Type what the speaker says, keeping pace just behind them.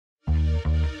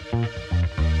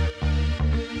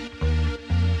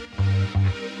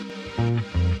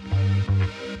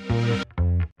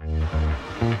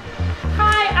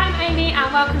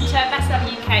welcome to Bestseller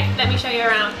UK. Let me show you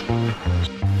around.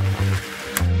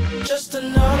 Just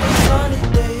another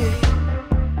sunny day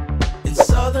in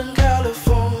Southern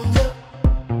California.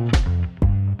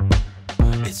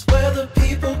 It's where the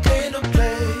people came to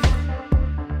play.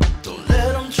 Don't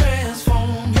let them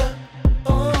transform you.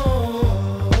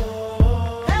 Oh.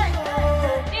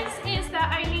 This is the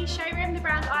only showroom, the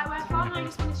brand I work on. I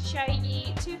just wanted to show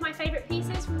you two of my favourite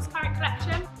pieces from this current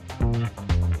collection.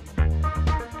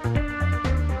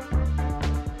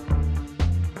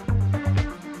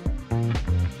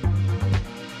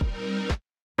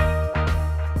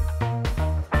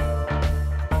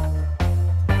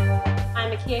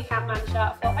 I'm a key account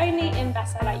manager for only in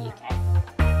Bestseller UK.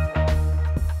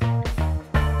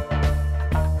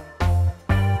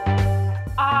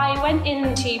 I went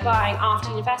into buying after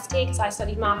university because I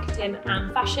studied marketing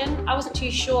and fashion. I wasn't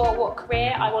too sure what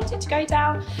career I wanted to go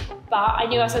down, but I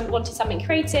knew I wanted something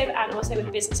creative and also with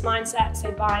a business mindset,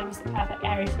 so buying was the perfect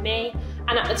area for me.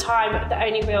 And at the time, the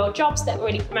only real jobs that were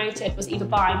really promoted was either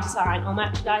buying, design or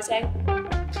merchandising.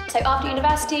 So after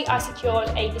university, I secured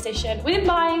a position within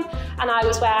buying, and I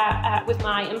was with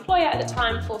my employer at the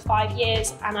time for 5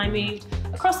 years, and I moved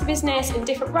across the business in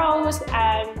different roles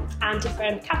and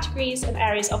different categories and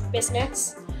areas of the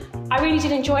business. I really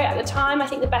did enjoy it at the time. I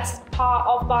think the best part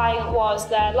of buying was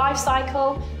the life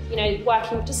cycle, you know,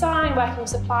 working with design, working with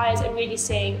suppliers and really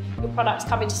seeing your products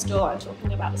come into store and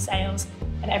talking about the sales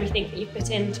and everything that you've put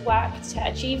into work to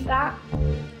achieve that.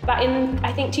 But in,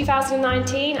 I think,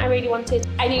 2019, I really wanted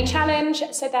a new challenge.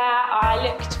 So there I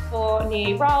looked for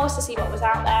new roles to see what was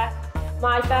out there.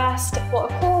 My first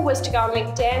port of call was to go on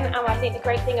LinkedIn, and I think the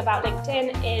great thing about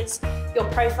LinkedIn is your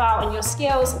profile and your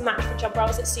skills match for job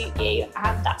roles that suit you,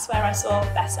 and that's where I saw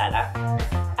Bestseller.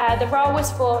 The role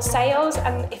was for sales,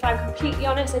 and if I'm completely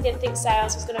honest, I didn't think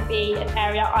sales was going to be an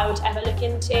area I would ever look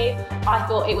into. I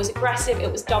thought it was aggressive,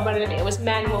 it was dominant, it was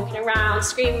men walking around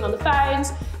screaming on the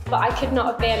phones, but I could not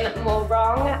have been more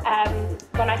wrong.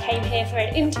 When I came here for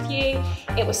an interview,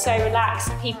 it was so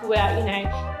relaxed. People were, you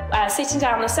know, sitting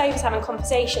down on the sofas having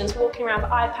conversations, walking around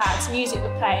with iPads, music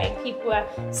were playing, people were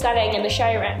selling in the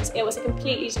showrooms. It was a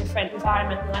completely different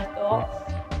environment than I thought.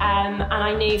 And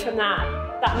I knew from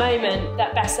that moment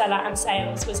that Bestseller and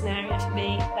sales was an area for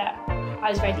me that I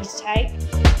was ready to take.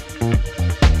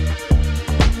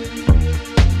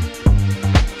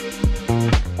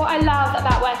 What I love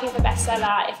about working for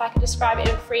Bestseller, if I could describe it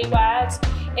in 3 words,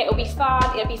 it'll be fun,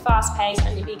 it'll be fast-paced,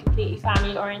 and it'll be completely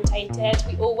family-orientated.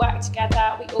 We all work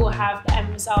together, we all have the end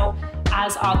result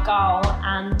as our goal,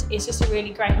 and it's just a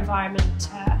really great environment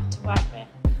to work with.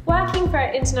 Working for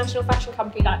an international fashion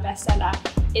company like Bestseller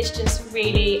is just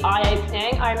really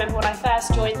eye-opening. I remember when I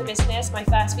first joined the business, my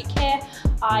first week here,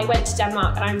 I went to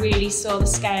Denmark and I really saw the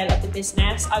scale of the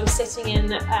business. I was sitting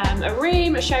in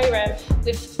a showroom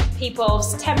with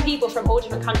 10 people from all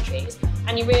different countries,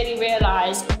 and you really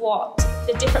realise what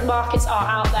the different markets are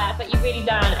out there, but you really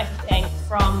learn everything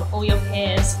from all your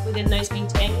peers within those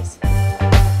meetings.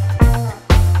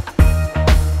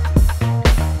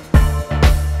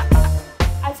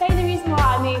 I'd say the reason why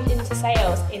I moved into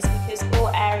sales is because all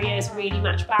areas really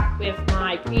match back with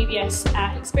my previous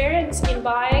experience in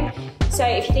buying. So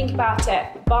if you think about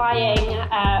it, buying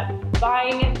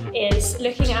is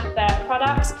looking at the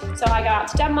products. So I go out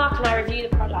to Denmark and I review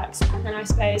the products, and then I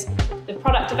suppose the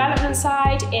product development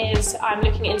side is I'm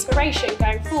looking at inspiration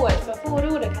going forward for forward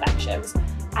order collections.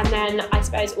 And then I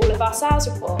suppose all of our sales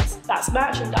reports, that's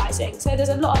merchandising. So there's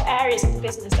a lot of areas of the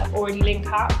business that already link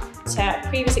up to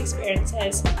previous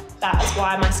experiences. That is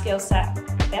why my skill set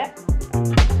fit.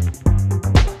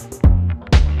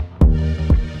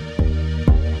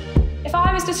 If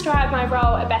I was to describe my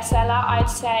role at Bestseller, I'd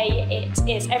say it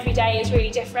is every day is really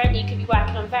different. You could be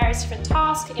working on various different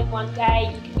tasks in one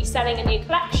day. You could be selling a new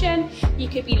collection. You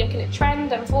could be looking at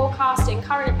trend and forecasting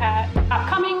current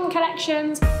upcoming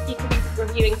collections. You could be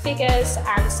reviewing figures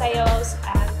and sales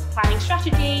and planning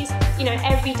strategies. You know,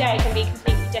 every day can be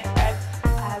completely different.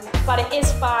 But it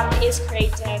is fun, it is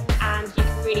creative, and you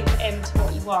can really put into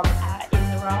what you want in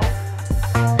the role.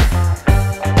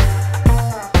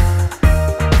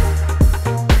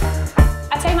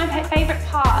 Favourite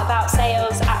part about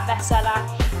sales at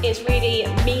Bestseller is really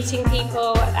meeting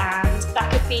people, and that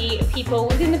could be people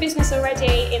within the business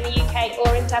already in the UK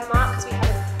or in Denmark, because we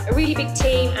have a really big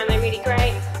team and they're really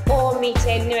great, or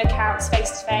meeting new accounts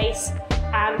face to face,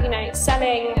 and you know,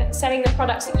 selling the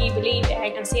products that you believe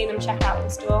in and seeing them check out in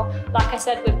store. Like I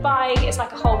said, with buying, it's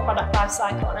like a whole product life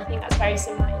cycle, and I think that's very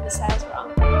similar in the sales role.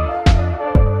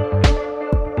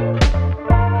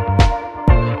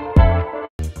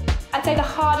 I'd say the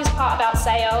hardest part about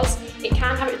sales, it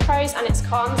can have its pros pros and its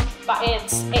cons, but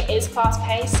it is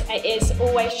fast-paced, it is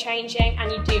always changing,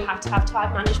 and you do have to have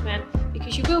time management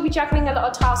because you will be juggling a lot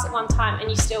of tasks at one time and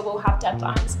you still will have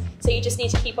deadlines. So you just need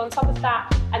to keep on top of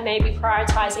that, and maybe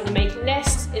prioritising and making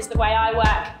lists is the way I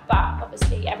work, but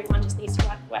obviously everyone just needs to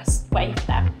work the best way for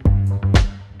them.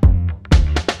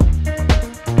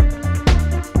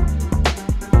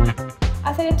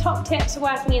 I think the top tips for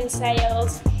working in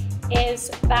sales is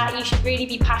that you should really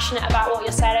be passionate about what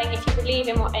you're selling. If you believe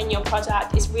in your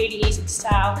product, it's really easy to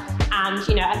sell, and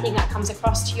I think that comes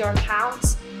across to your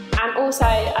accounts. And also,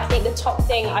 I think the top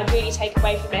thing I'd really take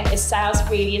away from it is sales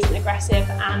really is an aggressive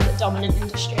and dominant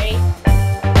industry.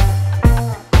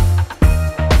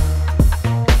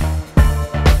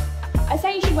 I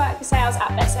say you should work for sales at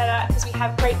Bestseller because we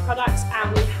have great products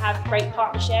and we have great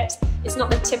partnerships. It's not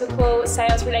the typical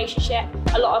sales relationship.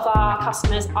 A lot of our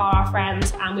customers are our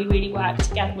friends and we really work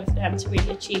together with them to really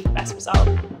achieve the best result.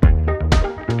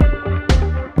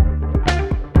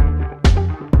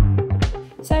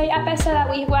 So at Bestseller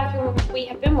we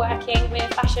have been working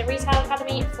with Fashion Retail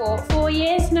Academy for 4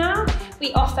 years now.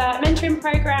 We offer mentoring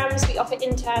programs, we offer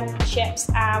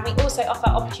internships, and we also offer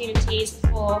opportunities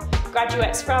for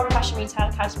graduates from Fashion Retail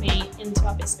Academy into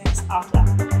our business after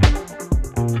that.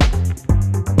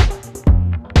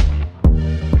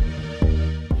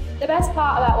 The best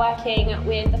part about working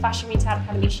with the Fashion Retail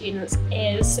Academy students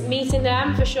is meeting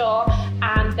them for sure,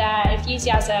 and their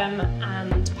enthusiasm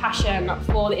and passion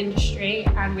for the industry,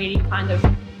 and really kind of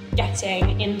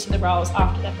getting into the roles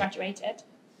after they've graduated.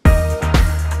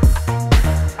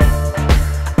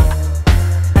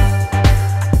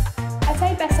 I'd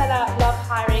say Bestseller love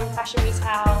hiring Fashion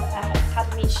Retail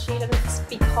Academy students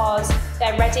because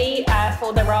they're ready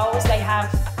for the roles. They have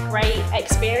great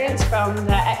experience from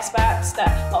the experts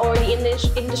that are already in this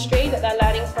industry that they're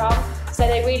learning from, so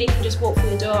they really can just walk through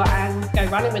the door and go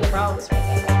running with the roles.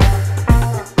 Really.